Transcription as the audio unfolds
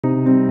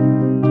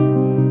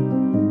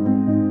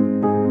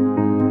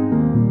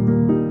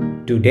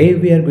Today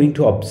we are going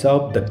to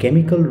observe the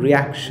chemical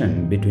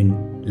reaction between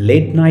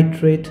lead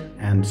nitrate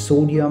and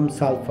sodium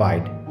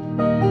sulfide.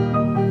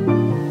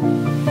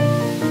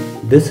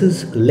 This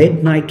is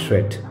lead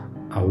nitrate,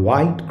 a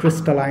white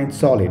crystalline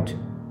solid.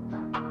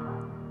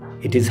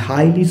 It is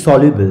highly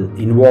soluble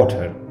in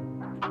water,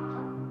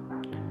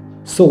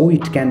 so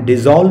it can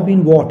dissolve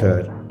in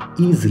water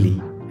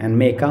easily and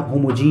make a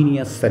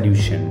homogeneous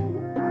solution.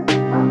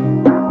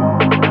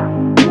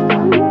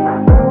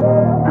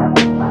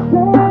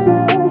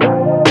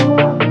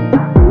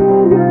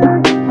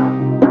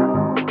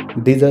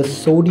 These are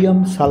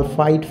sodium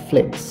sulfide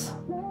flakes.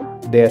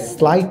 They are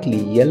slightly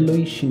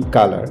yellowish in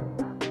color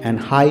and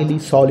highly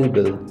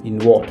soluble in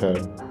water.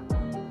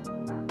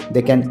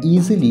 They can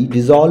easily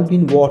dissolve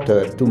in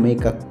water to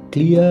make a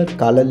clear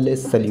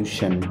colorless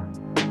solution.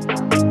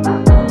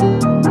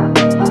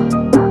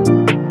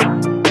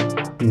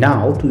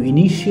 Now, to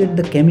initiate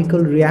the chemical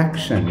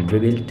reaction, we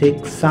will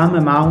take some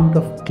amount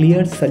of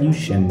clear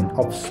solution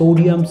of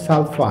sodium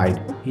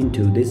sulfide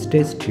into this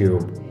test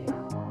tube.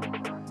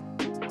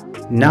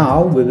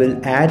 Now we will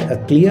add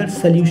a clear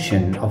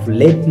solution of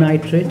lead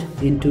nitrate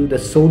into the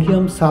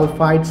sodium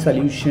sulfide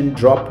solution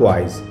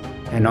dropwise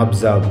and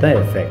observe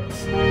the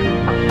effects.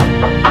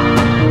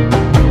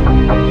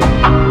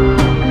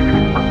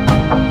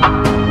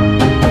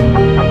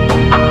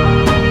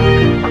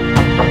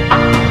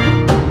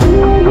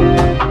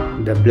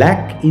 The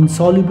black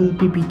insoluble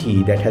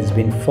PPT that has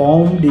been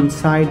formed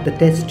inside the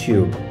test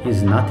tube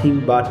is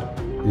nothing but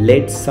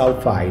lead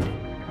sulfide.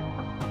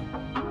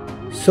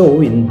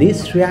 So in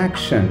this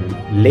reaction,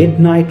 lead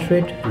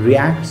nitrate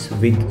reacts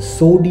with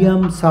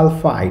sodium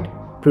sulfide,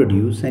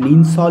 produce an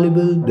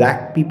insoluble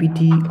black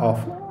PPT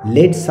of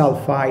lead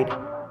sulfide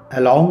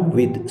along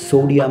with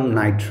sodium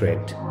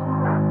nitrate.